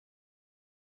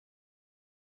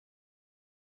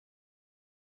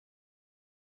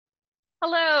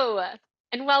Hello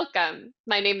and welcome.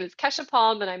 My name is Kesha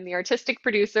Palm, and I'm the artistic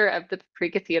producer of the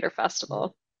Paprika Theater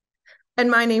Festival.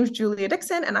 And my name's Julia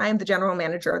Dixon, and I am the general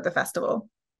manager of the festival.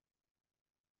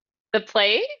 The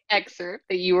play excerpt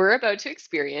that you were about to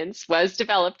experience was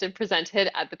developed and presented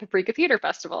at the Paprika Theater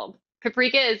Festival.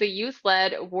 Paprika is a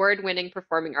youth-led, award-winning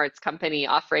performing arts company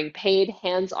offering paid,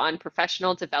 hands-on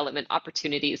professional development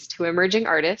opportunities to emerging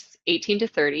artists 18 to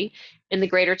 30 in the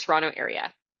Greater Toronto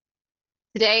Area.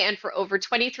 Today and for over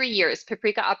 23 years,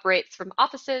 Paprika operates from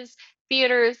offices,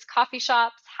 theaters, coffee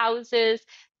shops, houses,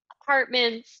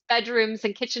 apartments, bedrooms,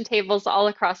 and kitchen tables all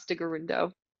across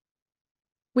Garundo.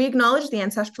 We acknowledge the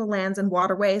ancestral lands and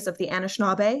waterways of the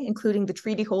Anishinaabe, including the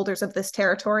treaty holders of this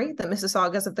territory, the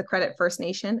Mississaugas of the Credit First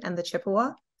Nation and the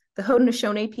Chippewa, the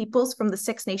Haudenosaunee peoples from the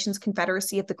Six Nations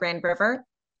Confederacy of the Grand River,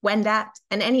 Wendat,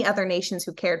 and any other nations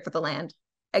who cared for the land,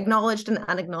 acknowledged and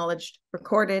unacknowledged,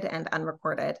 recorded and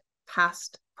unrecorded,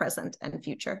 past, present, and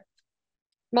future.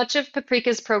 Much of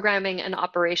Paprika's programming and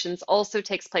operations also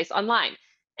takes place online.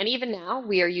 And even now,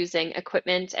 we are using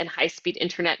equipment and high-speed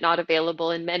internet not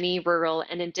available in many rural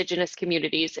and Indigenous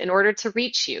communities in order to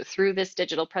reach you through this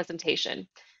digital presentation.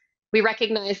 We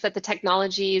recognize that the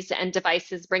technologies and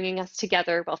devices bringing us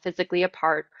together while physically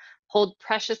apart hold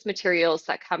precious materials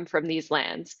that come from these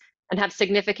lands and have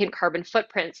significant carbon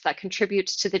footprints that contribute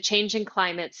to the changing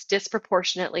climates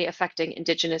disproportionately affecting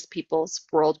Indigenous peoples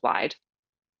worldwide.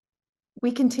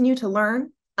 We continue to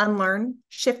learn, unlearn,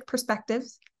 shift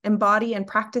perspectives, embody and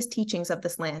practice teachings of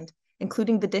this land,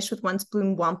 including the Dish with One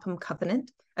Spoon Wampum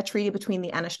Covenant, a treaty between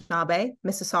the Anishinaabe,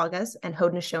 Mississaugas, and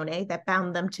Haudenosaunee that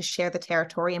bound them to share the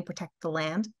territory and protect the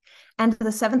land, and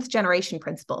the seventh generation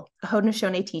principle, a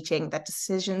Haudenosaunee teaching that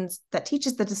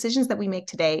teaches the decisions that we make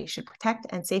today should protect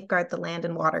and safeguard the land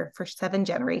and water for 7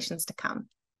 generations to come.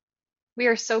 We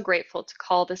are so grateful to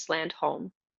call this land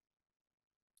home.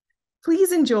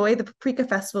 Please enjoy the Paprika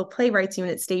Festival Playwrights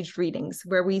Unit staged readings,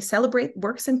 where we celebrate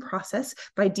works in process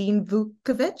by Dean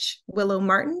Vukovic, Willow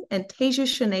Martin, and Taija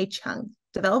Shonée Chung,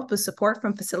 developed with support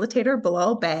from facilitator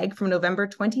Bilal Baig from November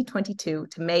 2022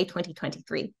 to May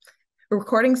 2023.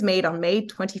 Recordings made on May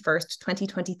 21st,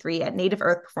 2023 at Native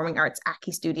Earth Performing Arts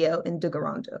Aki Studio in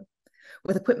Garundo,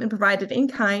 with equipment provided in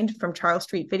kind from Charles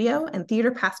Street Video and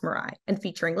Theatre Pass Marai, and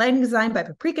featuring lighting design by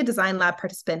Paprika Design Lab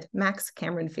participant Max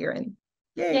Cameron Fearon.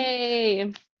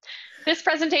 Yay! This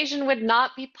presentation would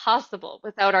not be possible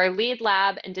without our lead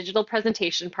lab and digital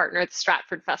presentation partner, the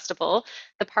Stratford Festival,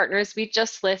 the partners we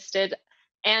just listed,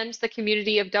 and the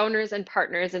community of donors and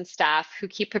partners and staff who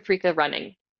keep Paprika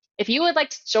running. If you would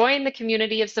like to join the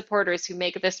community of supporters who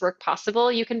make this work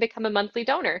possible, you can become a monthly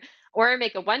donor or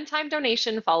make a one-time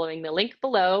donation following the link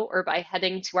below or by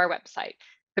heading to our website,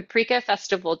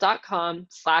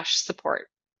 paprikafestival.com/support.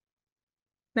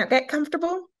 Now get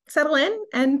comfortable, settle in,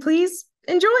 and please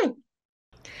enjoy.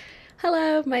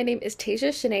 Hello, my name is Taija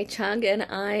Shonée Chung, and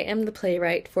I am the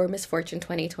playwright for Misfortune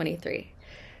 2023.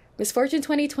 Misfortune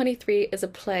 2023 is a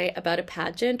play about a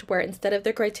pageant where instead of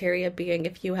the criteria being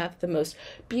if you have the most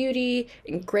beauty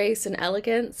and grace and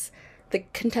elegance, the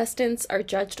contestants are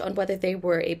judged on whether they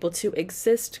were able to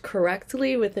exist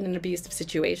correctly within an abusive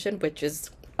situation, which is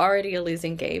already a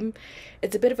losing game.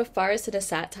 It's a bit of a farce and a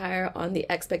satire on the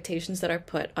expectations that are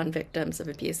put on victims of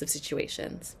abusive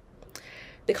situations.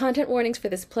 The content warnings for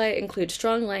this play include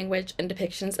strong language and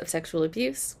depictions of sexual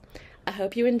abuse. I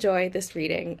hope you enjoy this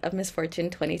reading of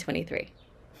Misfortune 2023.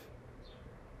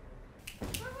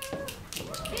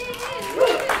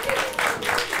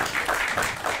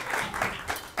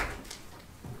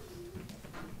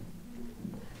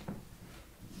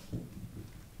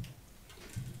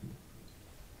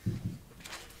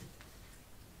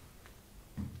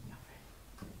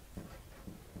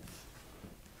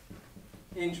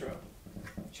 Intro.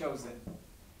 Chosen.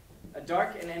 A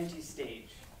dark and empty stage.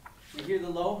 We hear the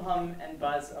low hum and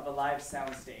buzz of a live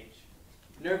soundstage.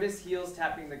 Nervous heels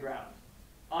tapping the ground.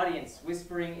 Audience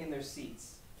whispering in their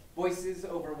seats. Voices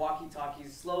over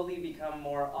walkie-talkies slowly become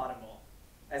more audible,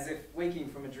 as if waking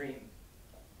from a dream.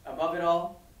 Above it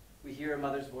all, we hear a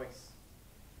mother's voice.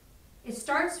 It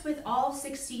starts with all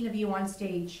 16 of you on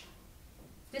stage.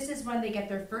 This is when they get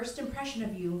their first impression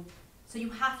of you, so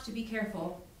you have to be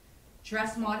careful.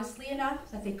 Dress modestly enough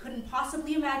that they couldn't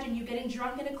possibly imagine you getting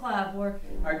drunk in a club or...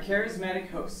 Our charismatic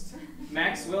host,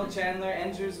 Max Will Chandler,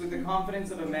 enters with the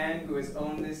confidence of a man who has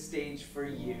owned this stage for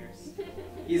years.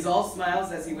 He is all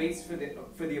smiles as he waits for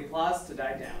the applause to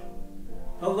die down.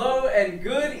 Hello and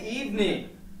good evening.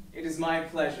 It is my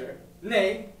pleasure,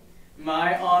 nay,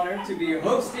 my honor to be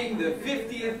hosting the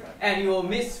 50th annual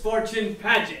Misfortune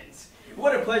pageant.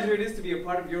 What a pleasure it is to be a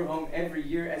part of your home every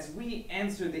year as we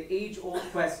answer the age-old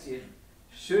question,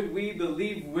 Should we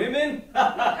believe women? A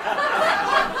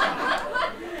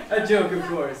joke, of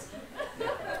course.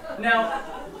 Now,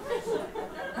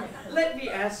 let me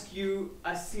ask you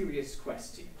a serious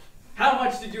question. How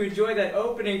much did you enjoy that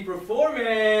opening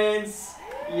performance?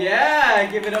 Yeah,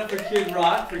 give it up for Kid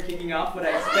Rock for kicking off what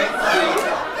I expect to be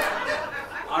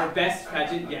our best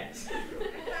pageant yet.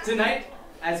 Tonight,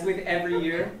 as with every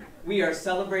year, we are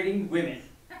celebrating women.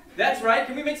 That's right,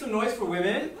 can we make some noise for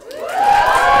women?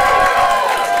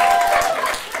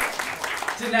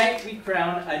 Tonight, we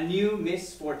crown a new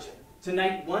Miss Fortune.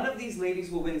 Tonight, one of these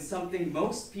ladies will win something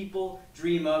most people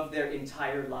dream of their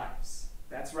entire lives.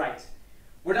 That's right.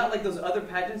 We're not like those other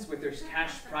pageants with their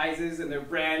cash prizes and their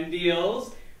brand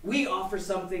deals. We offer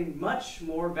something much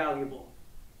more valuable.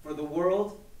 For the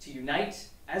world to unite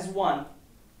as one,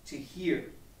 to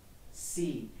hear,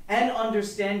 see, and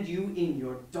understand you in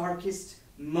your darkest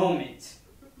moment.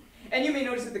 And you may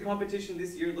notice that the competition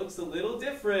this year looks a little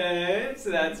different.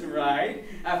 That's right.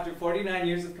 After 49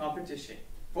 years of competition,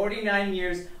 49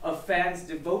 years of fans'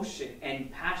 devotion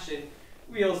and passion,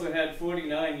 we also had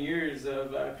 49 years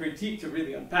of critique to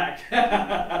really unpack. I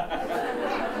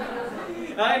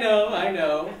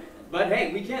know. But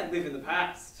hey, we can't live in the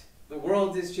past. The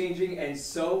world is changing, and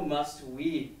so must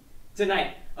we.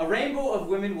 Tonight, a rainbow of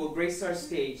women will grace our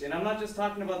stage, and I'm not just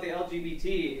talking about the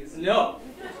LGBTs, no.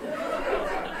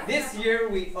 This year,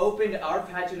 we opened our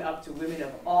pageant up to women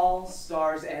of all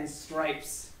stars and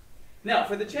stripes. Now,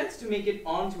 for the chance to make it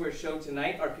onto our show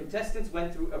tonight, our contestants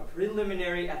went through a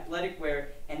preliminary athletic wear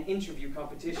and interview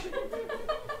competition.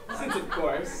 Since, of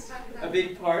course, a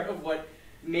big part of what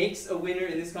makes a winner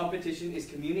in this competition is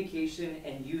communication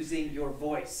and using your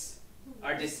voice.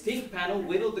 Our distinct panel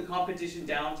whittled the competition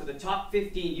down to the top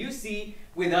 15 you see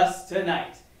with us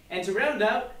tonight. And to round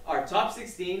out, our top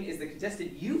 16 is the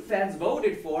contestant you fans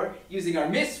voted for using our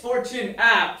Miss Fortune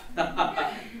app.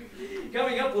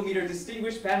 Coming up, we'll meet our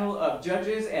distinguished panel of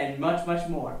judges and much, much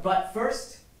more. But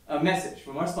first, a message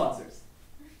from our sponsors.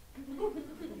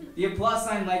 The applause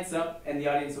sign lights up and the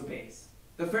audience obeys.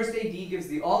 The first AD gives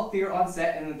the all clear on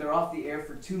set and then they're off the air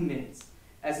for 2 minutes.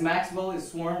 As Maxwell is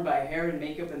sworn by hair and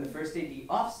makeup and the first AD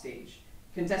off stage,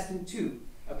 contestant 2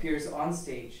 appears on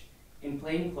stage in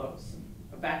plain clothes,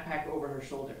 a backpack over her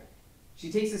shoulder.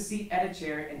 She takes a seat at a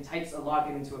chair and types a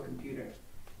login into a computer.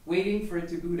 Waiting for it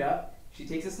to boot up, she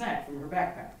takes a snack from her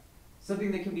backpack,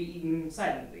 something that can be eaten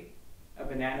silently, a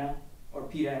banana or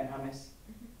pita and hummus.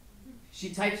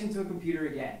 She types into a computer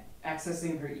again,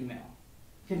 accessing her email.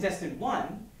 Contestant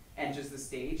 1 enters the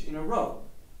stage in a robe,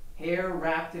 hair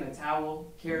wrapped in a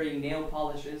towel, carrying nail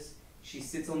polishes. She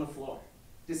sits on the floor,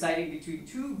 deciding between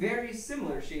 2 very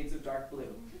similar shades of dark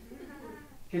blue.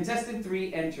 Contestant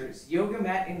 3 enters, yoga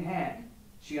mat in hand.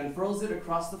 She unfurls it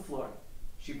across the floor.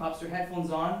 She pops her headphones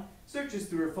on, searches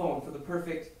through her phone for the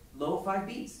perfect lo-fi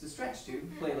beats to stretch to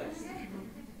playlist.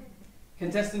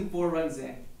 Contestant 4 runs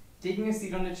in, taking a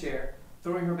seat on a chair,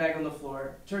 throwing her bag on the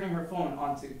floor, turning her phone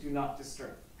onto Do Not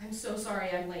Disturb. I'm so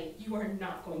sorry I'm late. You are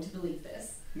not going to believe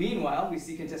this. Meanwhile, we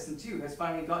see contestant 2 has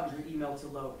finally gotten her email to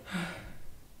load.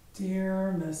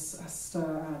 Dear Miss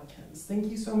Esta Adkins, thank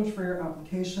you so much for your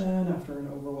application. After an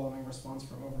overwhelming response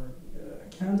from over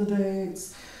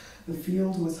candidates, the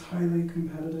field was highly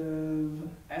competitive.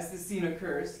 As the scene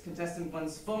occurs, contestant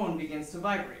 1's phone begins to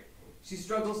vibrate. She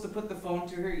struggles to put the phone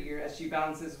to her ear as she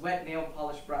balances wet nail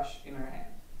polish brush in her hand.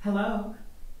 Hello?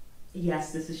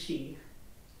 Yes, this is she.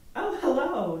 Oh,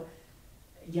 hello!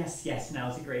 Yes,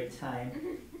 now's a great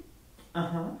time.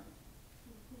 Uh-huh.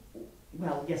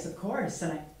 Well, yes, of course,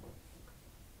 and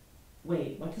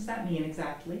Wait, what does that mean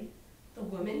exactly? The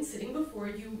woman sitting before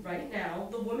you right now,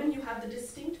 the woman you have the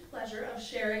distinct pleasure of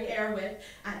sharing air with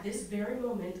at this very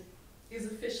moment, is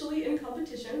officially in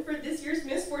competition for this year's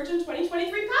Miss Fortune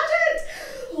 2023 pageant!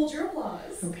 Hold your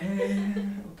applause. Okay,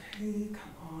 come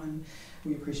on.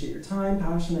 We appreciate your time,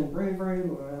 passion, and bravery,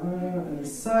 and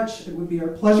as such, it would be our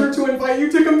pleasure to invite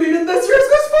you to compete in this year's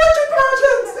Miss Fortune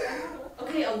pageant!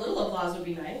 Okay, a little applause would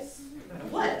be nice.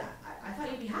 What? I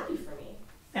thought you'd be happy for me.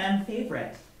 Fan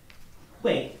favorite.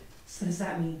 Wait, so does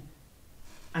that mean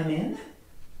I'm in?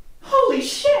 Holy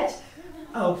shit!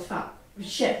 Oh, fuck.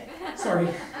 Shit. Sorry.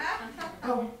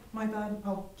 Oh, my bad.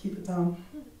 I'll keep it down.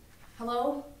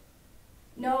 Hello?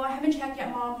 No, I haven't checked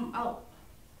yet, Mom.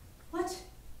 What?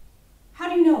 How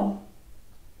do you know?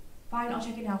 Fine, I'll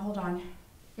check it now. Hold on.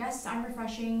 Yes, I'm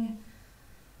refreshing.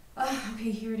 Okay,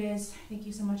 here it is. Thank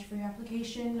you so much for your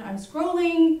application. I'm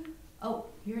scrolling. Oh,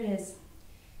 here it is.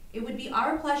 It would be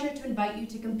our pleasure to invite you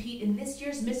to compete in this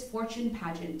year's Miss Fortune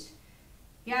pageant.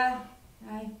 Yeah,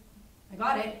 I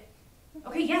got it.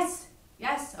 Okay, yes,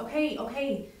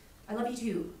 okay. I love you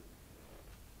too.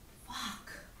 Fuck.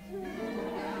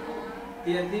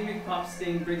 The anthemic pop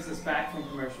sting brings us back from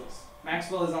commercials.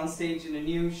 Maxwell is on stage in a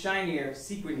new, shinier,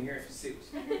 sequinier suit.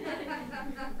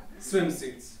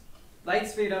 Swimsuits.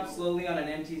 Lights fade up slowly on an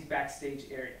empty backstage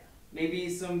area. Maybe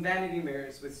some vanity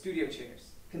mirrors with studio chairs.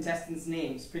 Contestants'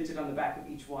 names printed on the back of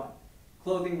each one.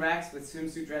 Clothing racks with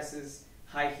swimsuit dresses,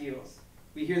 high heels.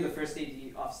 We hear the first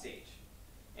AD off stage.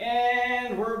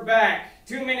 And we're back.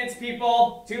 2 minutes,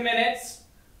 people. 2 minutes.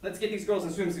 Let's get these girls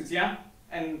in swimsuits, yeah?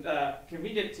 And can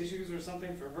we get tissues or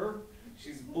something for her?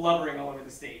 She's blubbering all over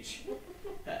the stage.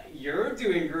 You're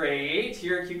doing great.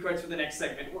 Here are cue cards for the next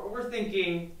segment. We're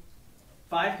thinking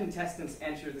 5 contestants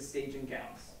enter the stage in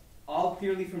gowns, all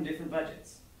clearly from different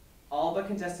budgets. All but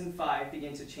contestant 5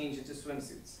 begin to change into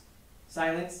swimsuits.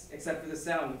 Silence, except for the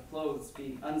sound of clothes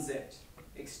being unzipped,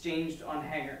 exchanged on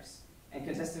hangers, and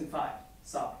contestant 5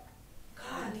 sobbing.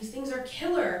 God, these things are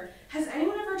killer. Has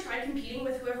anyone ever tried competing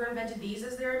with whoever invented these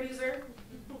as their abuser?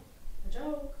 A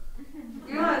joke.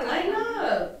 Come on, lighten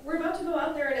up. We're about to go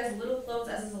out there in as little clothes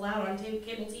as is allowed on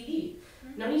cable TV.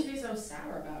 No need to be so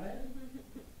sour about it.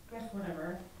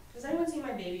 Whatever. Has anyone seen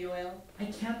my baby oil? I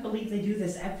can't believe they do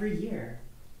this every year.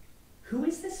 Who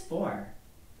is this for?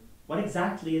 What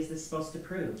exactly is this supposed to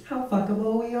prove? How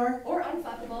fuckable we are. Or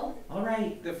unfuckable. All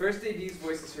right. The first AD's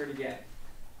voice is heard again,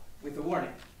 with a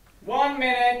warning. 1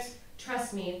 minute!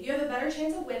 Trust me, you have a better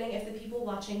chance of winning if the people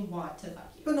watching want to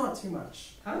fuck you. But not too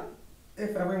much. Huh?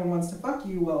 If everyone wants to fuck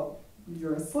you, well,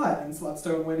 you're a slut, and sluts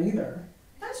don't win either.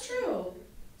 That's true.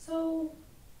 So,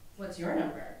 what's your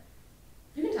number?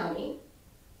 You can tell me.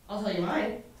 I'll tell you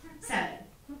mine. 7.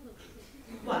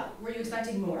 What, were you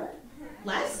expecting more?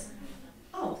 Less?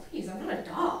 Oh, please, I'm not a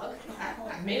dog.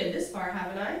 I've made it this far,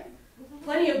 haven't I?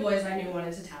 Plenty of boys I knew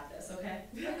wanted to tap this, okay?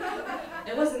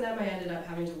 It wasn't them I ended up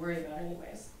having to worry about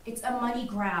anyways. It's a money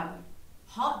grab.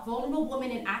 Hot, vulnerable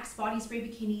woman in Axe body spray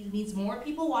bikini means more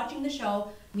people watching the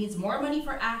show, means more money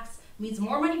for Axe, means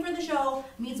more money for the show,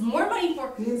 means more money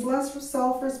for... Means less for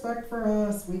self-respect for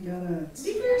us, we get it.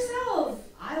 Speak for yourself.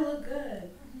 I look good.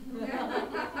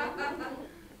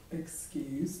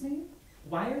 Excuse me?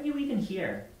 Why are you even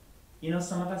here? You know,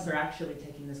 some of us are actually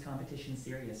taking this competition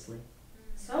seriously.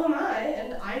 So am I,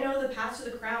 and I know the path to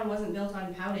the crown wasn't built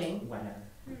on pouting. Whatever.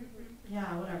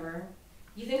 Yeah, whatever.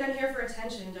 You think I'm here for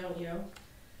attention, don't you?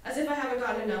 As if I haven't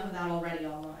gotten enough of that already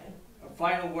online. A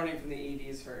final warning from the AD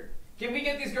is heard. Can we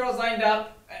get these girls lined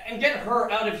up and get her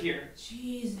out of here?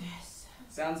 Jesus.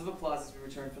 Sounds of applause as we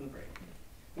return from the break.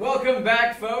 Welcome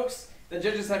back, folks. The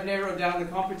judges have narrowed down the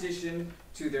competition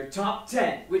to their top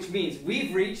 10, which means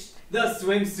we've reached the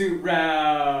swimsuit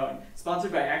round.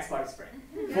 Sponsored by Axe Body Spray.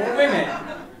 For women.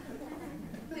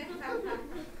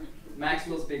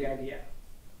 Maxwell's big idea.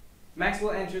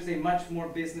 Maxwell enters in a much more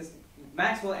business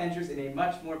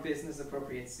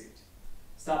appropriate suit,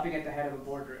 stopping at the head of a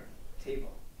boardroom table,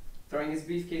 throwing his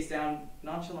briefcase down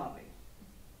nonchalantly.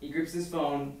 He grips his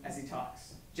phone as he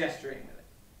talks, gesturing with it.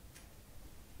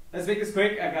 Let's make this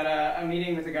quick. I've got a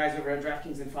meeting with the guys over at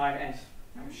DraftKings in 5, and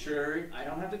I'm sure I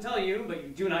don't have to tell you, but you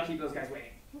do not keep those guys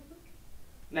waiting.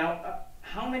 Now,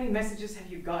 how many messages have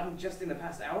you gotten just in the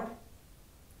past hour?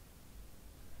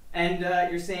 And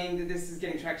you're saying that this is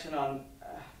getting traction on,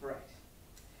 right.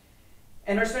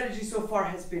 And our strategy so far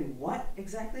has been what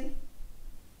exactly?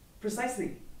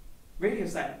 Precisely, radio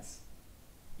silence.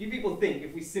 You people think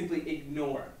if we simply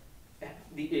ignore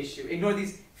the issue, ignore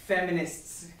these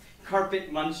feminists,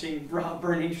 carpet-munching,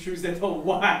 bra-burning shrews that will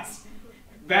what?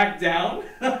 Back down?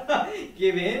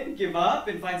 Give in? Give up?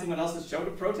 And find someone else's show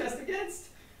to protest against?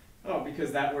 Oh,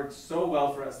 because that worked so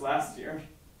well for us last year.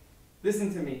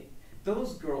 Listen to me.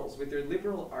 Those girls with their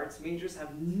liberal arts majors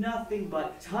have nothing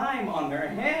but time on their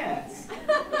hands.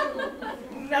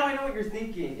 Now I know what you're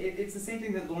thinking. It's the same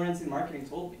thing that Lawrence in marketing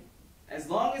told me. As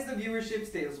long as the viewership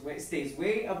stays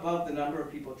way above the number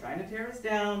of people trying to tear us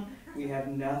down, we have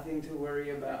nothing to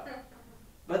worry about.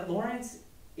 But Lawrence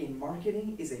in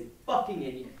marketing is a fucking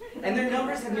idiot. And their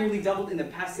numbers have nearly doubled in the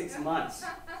past 6 months.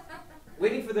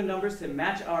 Waiting for their numbers to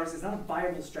match ours is not a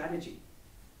viable strategy.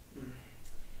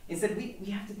 Instead,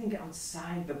 we have to think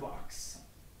outside the box.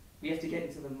 We have to get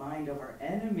into the mind of our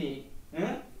enemy.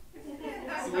 Huh?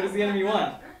 So what does the enemy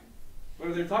want? What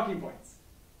are their talking points?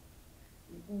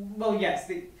 Well,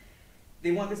 yes,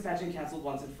 they want this pageant canceled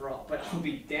once and for all, but I'll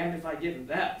be damned if I give them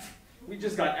that. We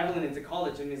just got Evelyn into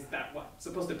college, and is that, what,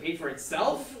 supposed to pay for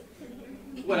itself?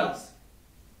 What else?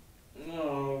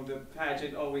 Oh, the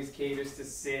pageant always caters to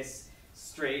cis,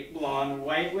 straight, blonde,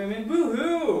 white women.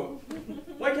 Boo-hoo!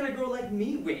 Why can't a girl like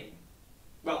me win?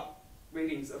 Well,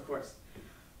 ratings, of course.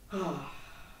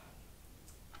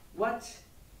 What?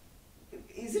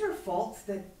 Is it our fault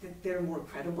that they're more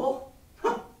credible?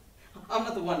 I'm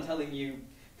not the one telling you,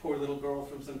 poor little girl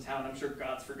from some town I'm sure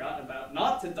God's forgotten about,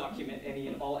 not to document any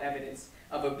and all evidence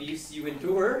of abuse you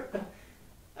endure.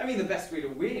 I mean, the best way to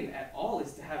win at all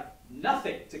is to have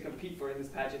nothing to compete for in this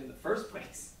pageant in the first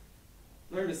place.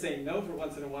 Learn to say no for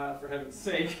once in a while, for heaven's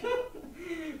sake.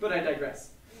 But I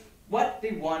digress. What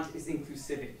they want is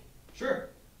inclusivity. Sure.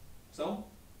 So,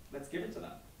 let's give it to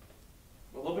them.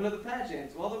 We'll open up the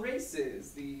pageant to all the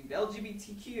races, the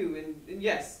LGBTQ, and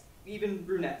yes, even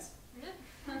brunettes.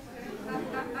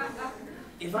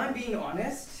 If I'm being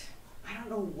honest, I don't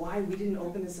know why we didn't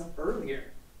open this up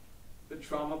earlier. The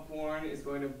trauma porn is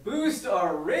going to boost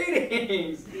our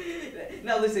ratings.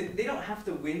 Now listen, they don't have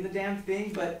to win the damn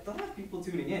thing, but they'll have people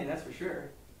tuning in, that's for sure.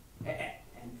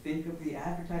 And think of the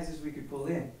advertisers we could pull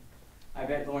in. I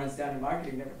bet Lawrence down in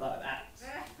marketing never thought of that.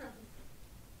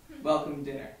 Welcome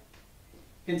dinner.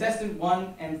 Contestant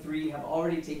 1 and 3 have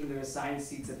already taken their assigned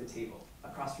seats at the table,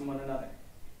 across from one another.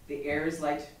 The air is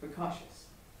light but cautious.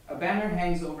 A banner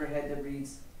hangs overhead that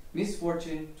reads, Miss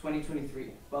Fortune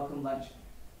 2023, welcome luncheon.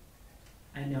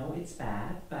 I know it's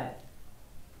bad, but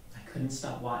I couldn't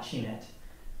stop watching it.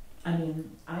 I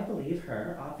mean, I believe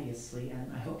her, obviously,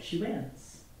 and I hope she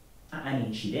wins. I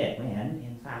mean, she did win,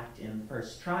 in fact, in the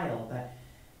first trial, but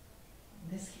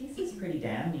this case is pretty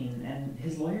damning, and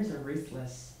his lawyers are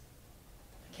ruthless.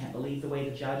 I can't believe the way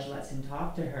the judge lets him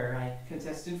talk to her.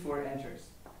 Contestant 4 enters,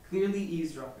 clearly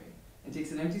eavesdropping, and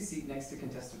takes an empty seat next to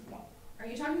contestant 1. Are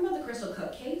you talking about the Crystal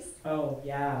Cook case? Oh,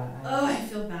 yeah. Oh, I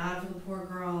feel bad for the poor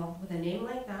girl. With a name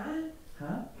like that?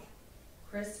 Huh?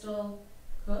 Crystal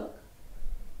Cook?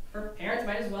 Her parents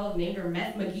might as well have named her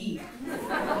Meth McGee.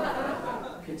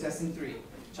 Contestant 3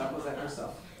 chuckles at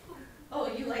herself. Oh,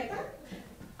 you like that?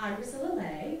 I'm Priscilla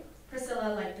Lay.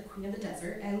 Priscilla like the queen of the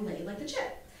desert, and Lay like the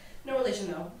chip. No relation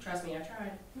though. Trust me, I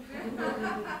tried.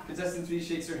 Contestant 3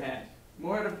 shakes her hand,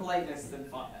 more out of politeness than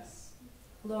fondness.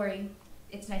 Lori,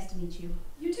 it's nice to meet you.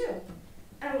 You too.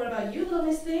 And what about you, little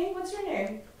Miss Thing? What's your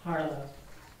name? Harlow.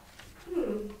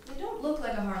 You don't look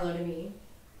like a Harlow to me.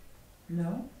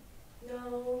 No?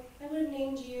 No, I would have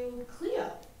named you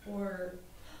Cleo, or,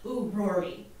 ooh,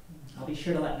 Rory. I'll be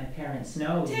sure to let my parents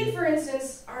know. Take, for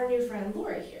instance, our new friend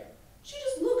Lori here. She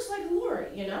just looks like Lori,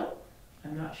 you know?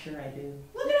 I'm not sure I do.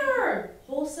 Look at her!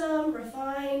 Wholesome,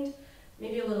 refined,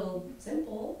 maybe a little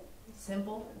simple.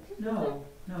 Simple? No,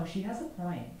 she has a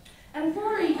point. And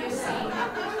Rory, you see,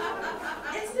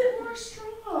 it's a bit more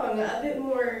strong, a bit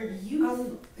more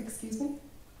youth. Excuse me?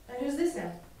 And who's this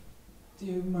now? Do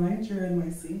you mind you're in my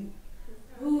seat?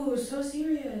 Ooh, so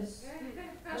serious.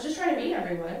 I was just trying to meet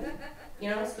everyone. You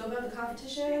know, scope out the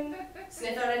competition,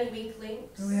 sniff out any weak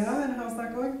links. Oh yeah, and how's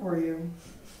that going for you?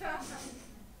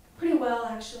 Pretty well,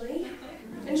 actually.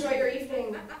 Enjoy your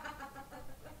evening,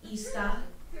 Easter.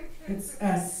 It's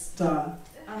Esta.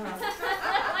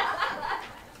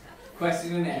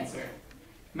 Question and answer.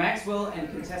 Maxwell and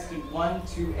contestant 1,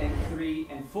 2, and 3,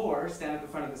 and 4 stand at the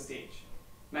front of the stage.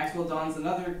 Maxwell dons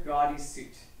another gaudy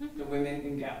suit, the women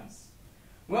in gowns.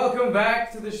 Welcome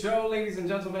back to the show, ladies and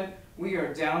gentlemen. We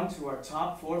are down to our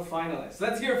top 4 finalists.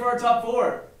 Let's hear it for our top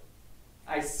 4.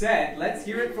 I said, let's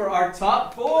hear it for our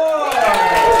top 4.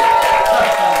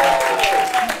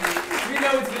 We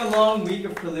know it's been a long week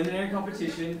of preliminary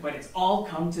competition, but it's all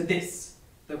come to this,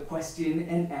 the question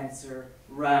and answer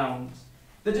round.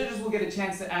 The judges will get a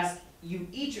chance to ask you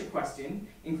each a question,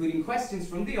 including questions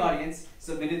from the audience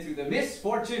submitted through the Miss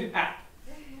Fortune app.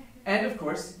 And of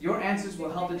course, your answers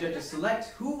will help the judges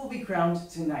select who will be crowned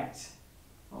tonight.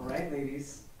 All right,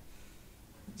 ladies.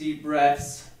 Deep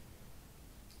breaths.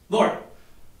 Lord,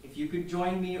 if you could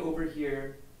join me over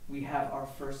here, we have our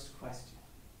first question.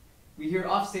 We hear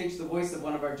offstage the voice of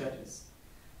one of our judges.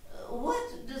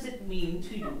 What does it mean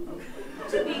to you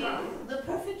to be the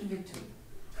perfect victim?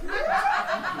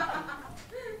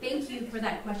 Thank you for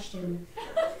that question.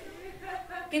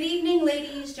 Good evening,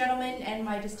 ladies, gentlemen, and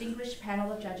my distinguished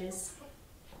panel of judges.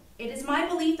 It is my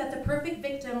belief that the perfect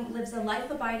victim lives a life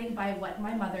abiding by what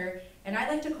my mother and I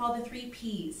like to call the 3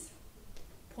 Ps.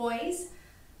 Poise,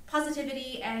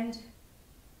 positivity, and,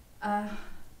 well,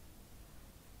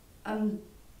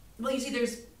 you see,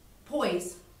 there's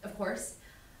poise, of course.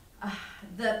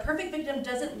 The perfect victim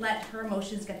doesn't let her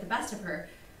emotions get the best of her,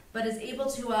 but is able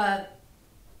to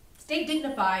stay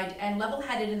dignified and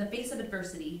level-headed in the face of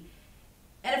adversity.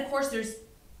 And of course, there's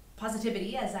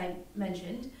positivity, as I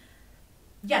mentioned.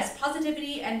 Yes,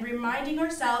 positivity and reminding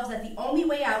ourselves that the only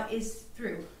way out is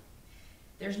through.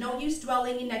 There's no use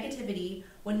dwelling in negativity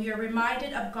when we are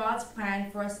reminded of God's plan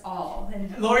for us all.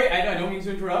 And Lori, I don't mean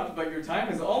to interrupt, but your time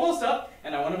is almost up,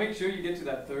 and I want to make sure you get to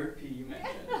that 3rd P you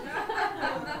mentioned.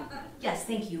 Yes,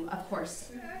 thank you, of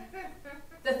course.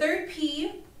 The 3rd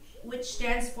P which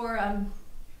stands for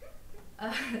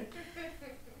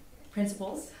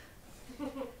principles.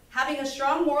 Having a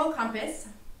strong moral compass,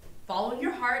 following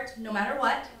your heart no matter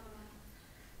what,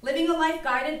 living a life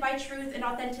guided by truth and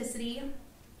authenticity,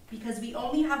 because we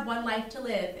only have one life to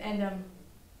live, and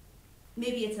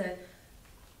maybe it's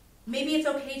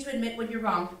okay to admit when you're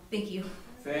wrong. Thank you.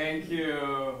 Thank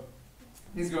you.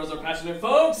 These girls are passionate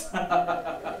folks.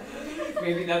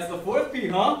 Maybe that's the fourth P,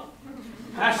 huh?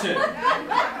 Passion.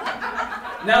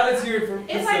 Now let's hear it from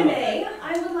If I may,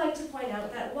 I would like to point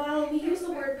out that while we use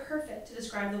the word perfect to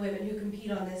describe the women who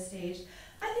compete on this stage,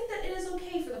 I think that it is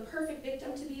okay for the perfect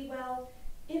victim to be, well,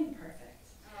 imperfect.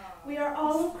 We are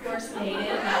all, of course, made in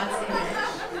God's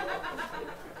image.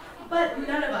 But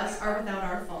none of us are without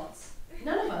our faults.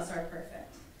 None of us are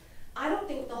perfect. I don't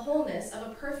think the wholeness of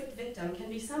a perfect victim can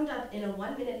be summed up in a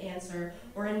 1-minute answer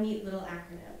or a neat little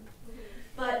acronym.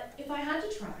 But if I had to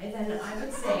try, then I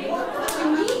would say, to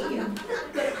me,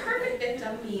 the perfect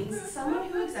victim means someone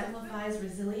who exemplifies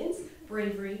resilience,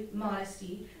 bravery,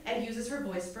 modesty, and uses her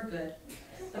voice for good.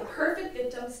 The perfect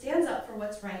victim stands up for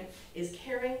what's right, is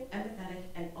caring, empathetic,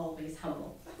 and always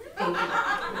humble. Thank you.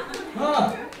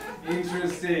 Huh.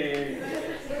 Interesting.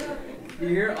 We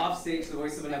hear off stage the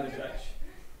voice of another judge.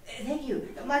 Thank you.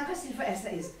 My question for Esther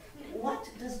is, what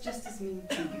does justice mean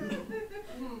to you?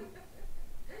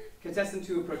 Contestant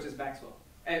 2 approaches Maxwell.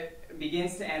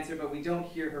 Begins to answer, but we don't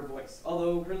hear her voice,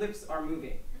 although her lips are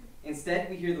moving. Instead,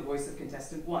 we hear the voice of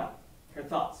contestant 1, her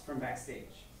thoughts from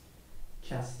backstage.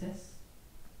 Justice?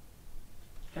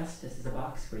 Justice is a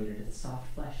box grater to the soft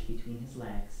flesh between his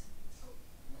legs.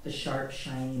 The sharp,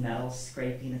 shiny metal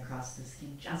scraping across the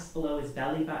skin just below his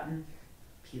belly button,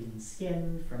 peeling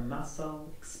skin from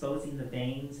muscle, exposing the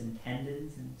veins and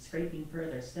tendons, and scraping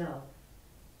further still.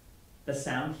 The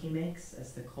sound he makes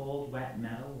as the cold, wet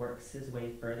metal works his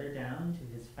way further down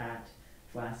to his fat,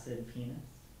 flaccid penis,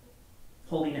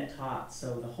 holding it taut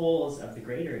so the holes of the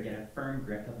grater get a firm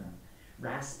grip of him,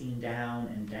 rasping down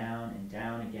and down and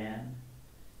down again,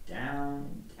 down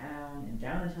and down and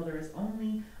down until there is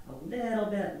only a little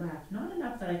bit left, not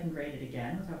enough that I can grate it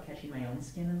again without catching my own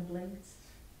skin in the blades.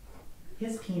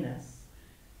 His penis,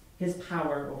 his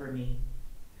power over me,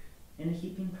 in a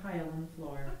heaping pile on the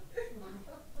floor,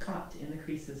 caught in the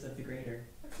creases of the grater.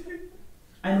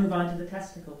 I move on to the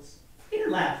testicles.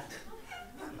 They're left.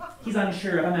 He's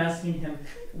unsure if I'm asking him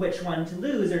which one to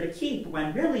lose or to keep,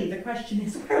 when really the question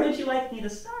is, where would you like me to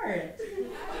start?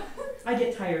 I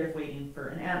get tired of waiting for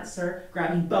an answer,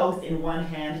 grabbing both in one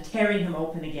hand, tearing him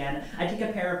open again. I take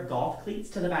a pair of golf cleats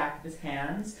to the back of his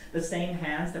hands, the same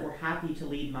hands that were happy to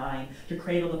lead mine, to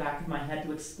cradle the back of my head,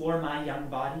 to explore my young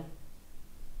body.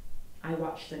 I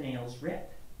watch the nails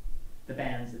rip, the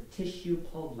bands of tissue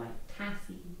pulled like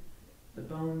taffy, the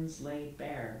bones laid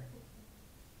bare.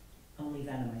 Only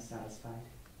then am I satisfied.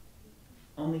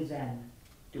 Only then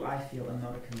do I feel a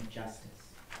modicum of justice.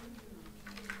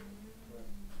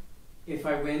 If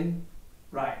I win,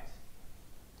 riot.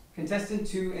 Contestant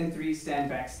 2 and 3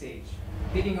 stand backstage,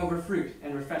 picking over fruit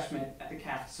and refreshment at the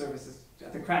craft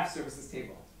services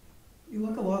table. You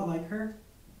look a lot like her.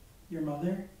 Your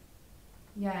mother.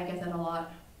 Yeah, I get that a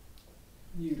lot.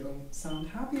 You don't sound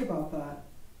happy about that.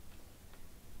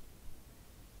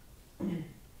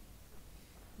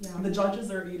 Yeah. The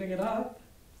judges are eating it up.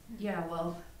 Yeah,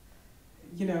 well.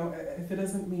 You know, if it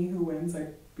isn't me who wins,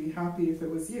 I'd be happy if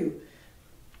it was you.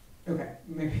 Okay,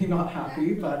 maybe not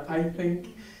happy, but I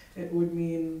think it would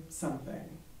mean something.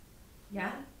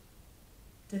 Yeah?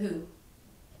 To who?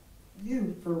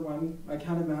 You, for one. I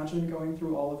can't imagine going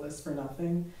through all of this for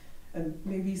nothing. And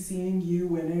maybe seeing you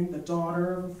winning, the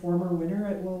daughter of a former winner,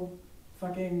 it will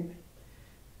fucking...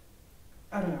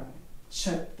 I don't know.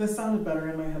 Shit, this sounded better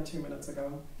in my head 2 minutes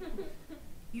ago.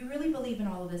 You really believe in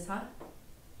all of this, huh?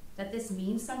 That this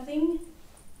means something?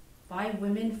 By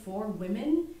women, for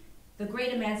women? The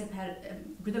great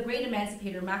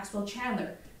emancipator Maxwell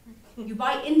Chandler. You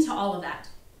buy into all of that.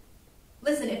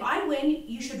 Listen, if I win,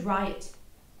 you should riot.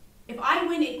 If I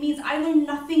win, it means I learned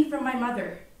nothing from my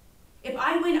mother. If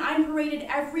I win, I'm paraded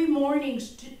every morning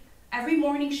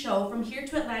show from here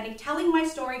to Atlantic, telling my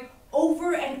story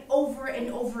over and over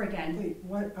and over again. Wait,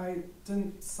 what? I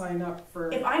didn't sign up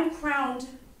for... If I'm crowned,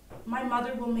 my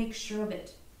mother will make sure of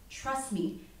it. Trust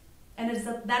me. And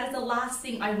that is the last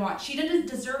thing I want. She didn't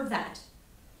deserve that.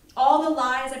 All the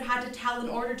lies I've had to tell in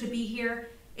order to be here,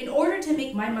 in order to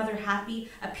make my mother happy,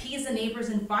 appease the neighbors,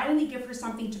 and finally give her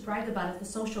something to brag about at the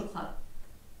social club.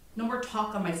 No more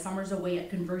talk on my summers away at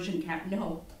conversion camp,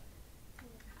 no.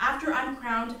 After I'm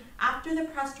crowned, after the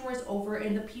press tour is over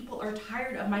and the people are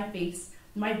tired of my face,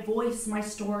 my voice, my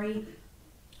story,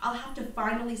 I'll have to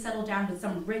finally settle down with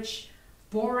some rich,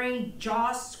 boring,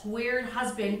 jaw-squared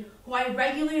husband who I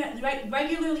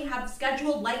regularly have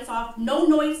scheduled lights off, no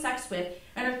noise sex with,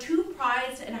 and our 2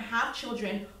 prized and a half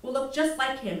children will look just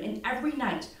like him, and every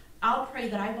night I'll pray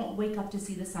that I won't wake up to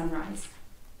see the sunrise.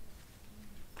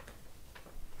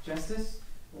 Justice?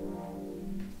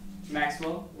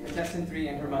 Maxwell, contestant 3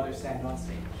 and her mother stand on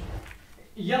stage.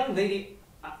 Young lady,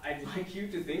 I'd like you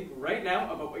to think right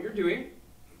now about what you're doing,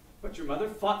 what your mother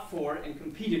fought for and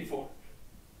competed for.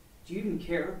 Do you even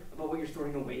care about what you're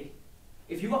throwing away?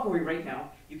 If you walk away right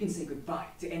now, you can say goodbye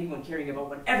to anyone caring about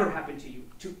whatever happened to you,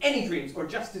 to any dreams or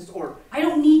justice or... I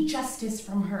don't need justice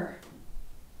from her.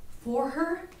 For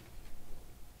her?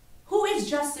 Who is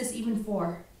justice even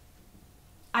for?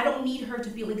 I don't need her to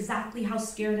feel exactly how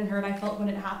scared and hurt I felt when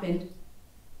it happened.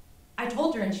 I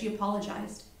told her and she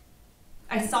apologized.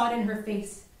 I saw it in her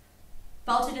face,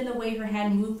 felt it in the way her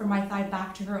hand moved from my thigh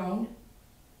back to her own.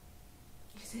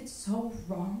 Is it so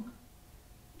wrong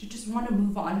to just want to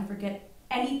move on and forget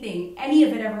anything, any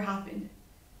of it ever happened?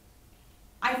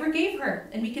 I forgave her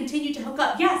and we continued to hook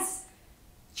up. Yes,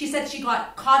 she said she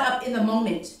got caught up in the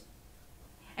moment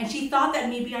and she thought that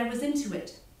maybe I was into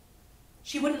it.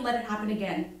 She wouldn't let it happen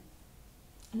again.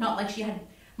 Not like she had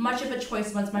much of a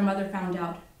choice once my mother found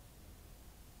out.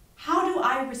 How do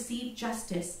I receive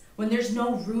justice when there's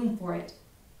no room for it?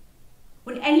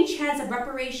 When any chance of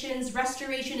reparations,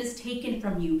 restoration is taken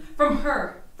from you, from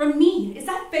her, from me, is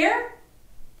that fair?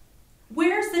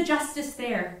 Where's the justice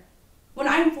there? When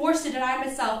I'm forced to deny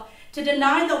myself, to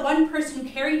deny the one person who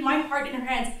carried my heart in her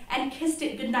hands and kissed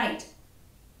it goodnight,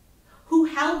 who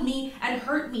held me and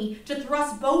hurt me to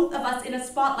thrust both of us in a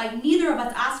spotlight neither of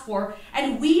us asked for,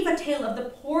 and weave a tale of the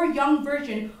poor young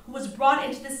virgin who was brought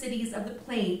into the cities of the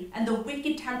plain and the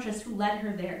wicked temptress who led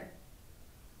her there.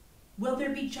 Will there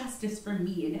be justice for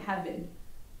me in heaven?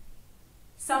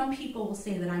 Some people will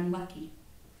say that I'm lucky.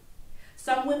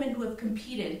 Some women who have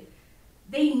competed,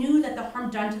 they knew that the harm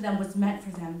done to them was meant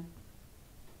for them.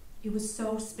 It was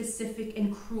so specific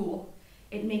and cruel,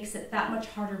 it makes it that much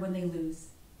harder when they lose.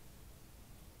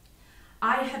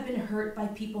 I have been hurt by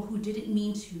people who didn't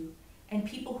mean to, and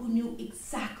people who knew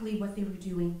exactly what they were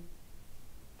doing.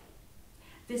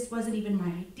 This wasn't even my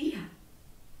idea.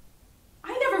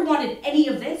 I never wanted any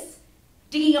of this.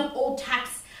 Digging up old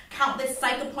texts, countless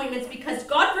psych appointments because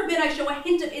God forbid I show a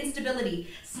hint of instability,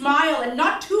 smile, and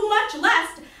not too much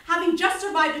less, having just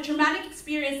survived a traumatic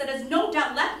experience that has no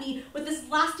doubt left me with this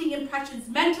lasting impressions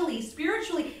mentally,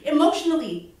 spiritually,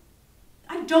 emotionally.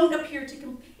 I don't appear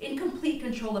in complete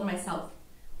control of myself,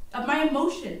 of my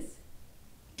emotions.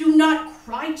 Do not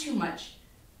cry too much,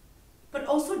 but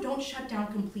also don't shut down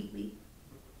completely.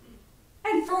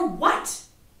 And for what?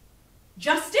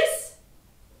 Justice?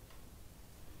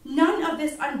 None of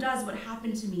this undoes what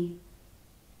happened to me.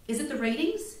 Is it the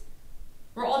ratings?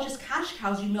 We're all just cash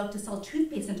cows you milk to sell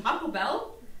toothpaste and Taco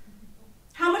Bell?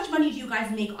 How much money do you guys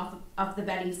make off the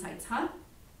betting sites, huh?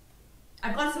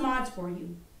 I've got some odds for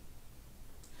you.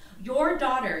 Your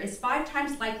daughter is 5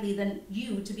 times likely than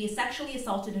you to be sexually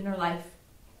assaulted in her life.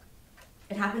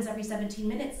 It happens every 17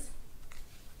 minutes.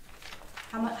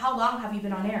 How long have you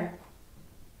been on air?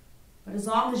 But as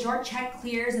long as your check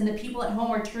clears and the people at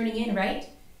home are turning in, right?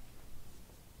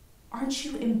 Aren't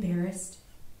you embarrassed?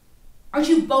 Aren't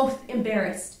you both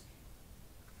embarrassed?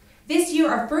 This year,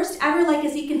 our first ever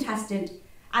legacy contestant,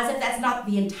 as if that's not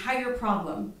the entire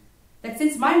problem, that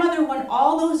since my mother won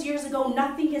all those years ago,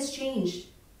 nothing has changed.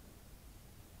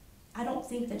 I don't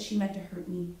think that she meant to hurt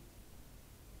me.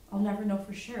 I'll never know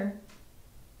for sure.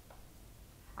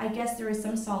 I guess there is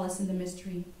some solace in the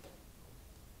mystery.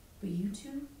 But you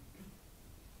two,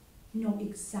 you know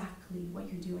exactly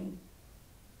what you're doing.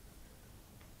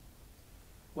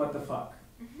 What the fuck?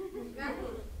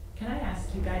 Can I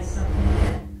ask you guys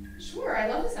something? Sure, I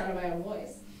love the sound of my own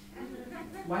voice.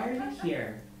 Why are you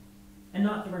here? And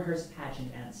not the rehearsed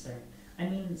pageant answer. I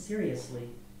mean, seriously.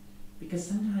 Because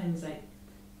sometimes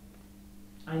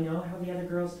I know how the other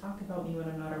girls talk about me when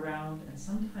I'm not around, and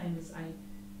sometimes I'm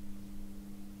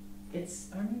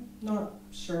not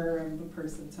sure I'm the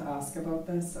person to ask about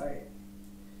this.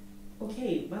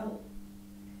 Okay, well,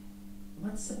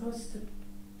 what's supposed to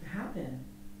happen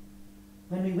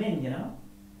when we win, you know?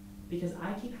 Because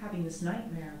I keep having this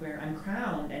nightmare where I'm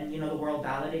crowned and, the world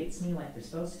validates me like they're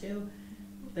supposed to.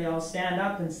 They all stand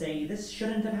up and say, this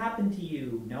shouldn't have happened to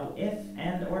you. No if,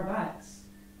 and, or buts.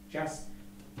 Just,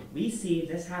 we see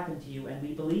this happened to you and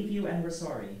we believe you and we're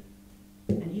sorry.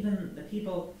 And even the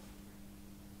people,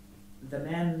 the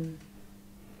men,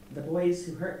 the boys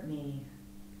who hurt me,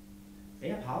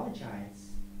 they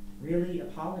apologize. Really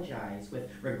apologize with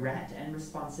regret and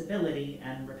responsibility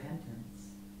and repentance.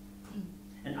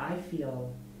 And I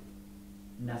feel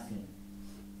nothing.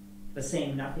 The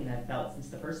same nothing I've felt since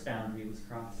the first boundary was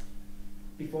crossed,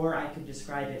 before I could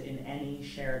describe it in any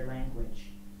shared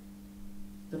language.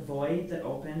 The void that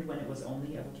opened when it was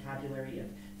only a vocabulary of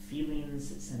feelings,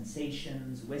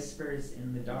 sensations, whispers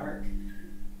in the dark,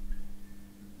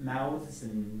 mouths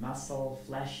and muscle,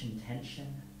 flesh and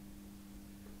tension.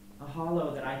 A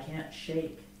hollow that I can't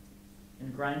shake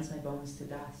and grinds my bones to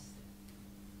dust.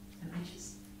 And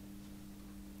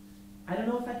I don't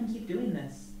know if I can keep doing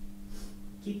this,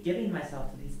 keep giving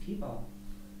myself to these people.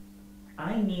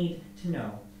 I need to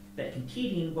know that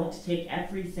competing won't take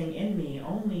everything in me,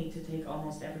 only to take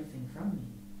almost everything from me.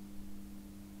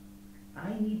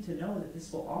 I need to know that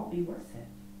this will all be worth it.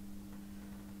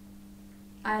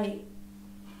 I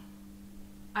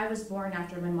was born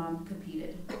after my mom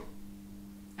competed.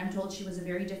 I'm told she was a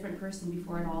very different person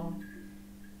before it all.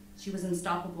 She was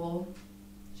unstoppable.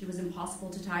 She was impossible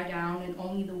to tie down, and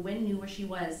only the wind knew where she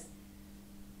was.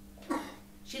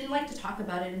 She didn't like to talk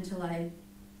about it until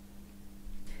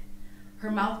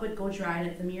her mouth would go dry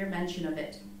at the mere mention of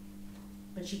it.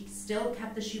 But she still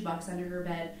kept the shoebox under her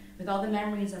bed with all the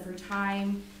memories of her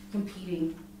time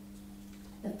competing.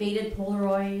 The faded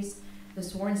Polaroids, the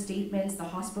sworn statements, the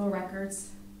hospital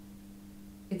records.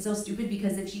 It's so stupid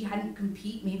because if she hadn't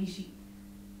compete, maybe she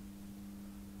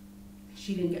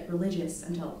didn't get religious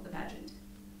until the pageant.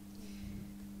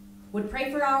 Would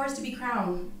pray for hours to be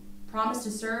crowned, promised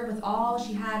to serve with all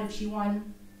she had if she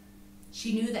won.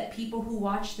 She knew that people who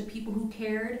watched the people who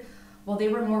cared, well, they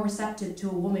were more receptive to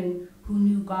a woman who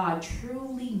knew God,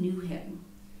 truly knew him.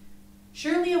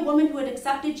 Surely a woman who had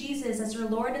accepted Jesus as her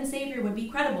Lord and Savior would be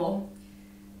credible.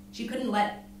 She couldn't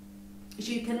let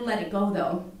it go,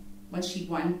 though, once she'd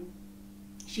won.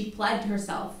 She pledged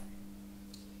herself.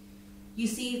 You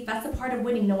see, that's the part of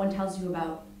winning no one tells you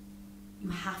about. You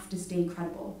have to stay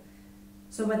credible.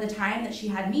 So by the time that she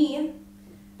had me,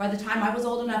 by the time I was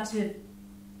old enough to...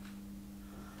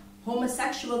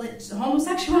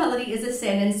 Homosexuality is a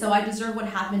sin, and so I deserve what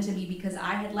happened to me because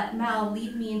I had let Mel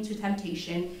lead me into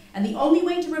temptation. And the only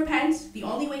way to repent, the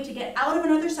only way to get out of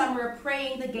another summer of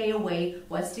praying the gay away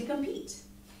was to compete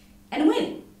and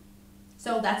win.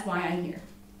 So that's why I'm here.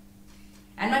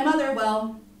 And my mother,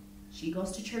 well, she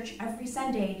goes to church every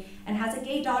Sunday and has a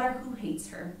gay daughter who hates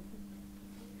her.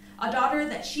 A daughter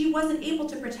that she wasn't able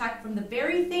to protect from the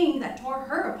very thing that tore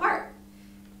her apart.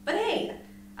 But hey,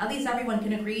 at least everyone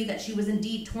can agree that she was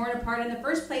indeed torn apart in the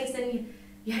first place, and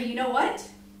yeah, you know what?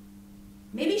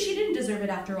 Maybe she didn't deserve it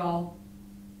after all.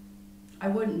 I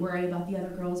wouldn't worry about the other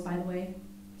girls, by the way.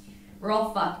 We're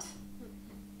all fucked.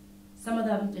 Some of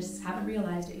them just haven't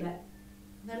realized it yet.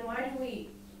 Then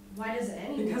why does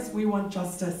anyone? Because we want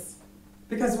justice.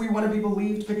 Because we want to be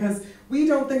believed. Because we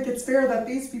don't think it's fair that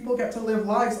these people get to live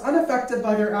lives unaffected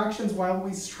by their actions while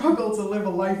we struggle to live a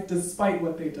life despite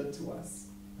what they did to us.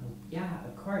 Oh, yeah,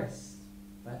 of course.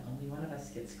 But only one of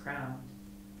us gets crowned.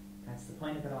 That's the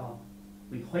point of it all.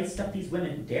 We hoist up these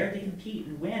women who dared to compete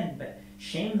and win, but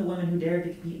shame the women who dared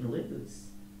to compete and lose.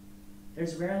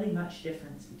 There's rarely much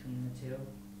difference between the two.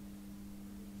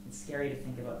 It's scary to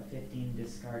think about the 15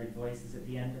 discarded voices at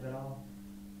the end of it all.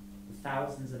 The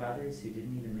thousands of others who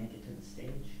didn't even make it to the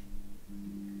stage.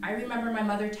 I remember my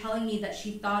mother telling me that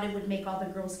she thought it would make all the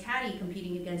girls catty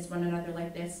competing against one another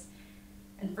like this.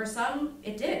 And for some,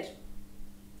 it did.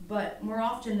 But more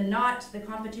often than not, the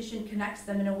competition connects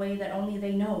them in a way that only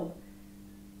they know.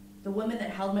 The women that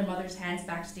held my mother's hands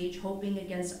backstage, hoping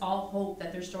against all hope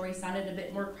that their story sounded a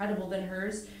bit more credible than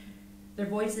hers, their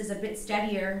voices a bit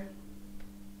steadier.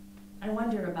 I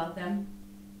wonder about them.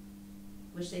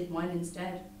 Wish they'd won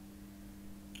instead.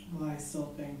 Well, I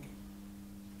still think.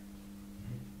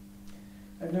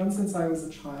 I've known since I was a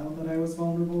child that I was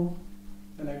vulnerable,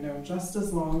 and I've known just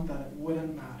as long that it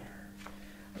wouldn't matter.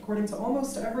 According to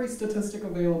almost every statistic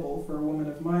available for a woman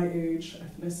of my age,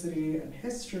 ethnicity, and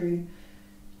history,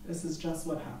 this is just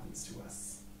what happens to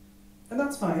us. And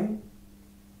that's fine.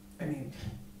 I mean,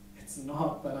 it's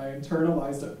not that I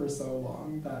internalized it for so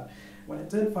long that when it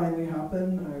did finally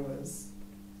happen,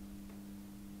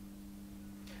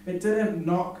 it didn't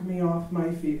knock me off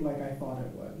my feet like I thought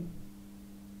it would.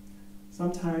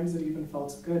 Sometimes it even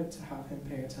felt good to have him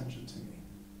pay attention to me.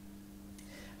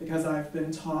 Because I've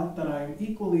been taught that I am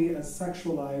equally as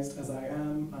sexualized as I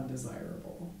am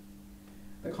undesirable.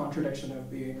 The contradiction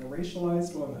of being a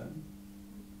racialized woman.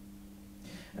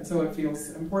 And so it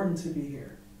feels important to be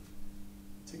here,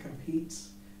 to compete,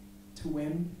 to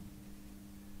win.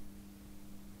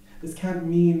 This can't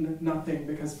mean nothing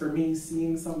because for me,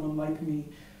 seeing someone like me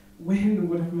win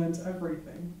would have meant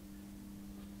everything.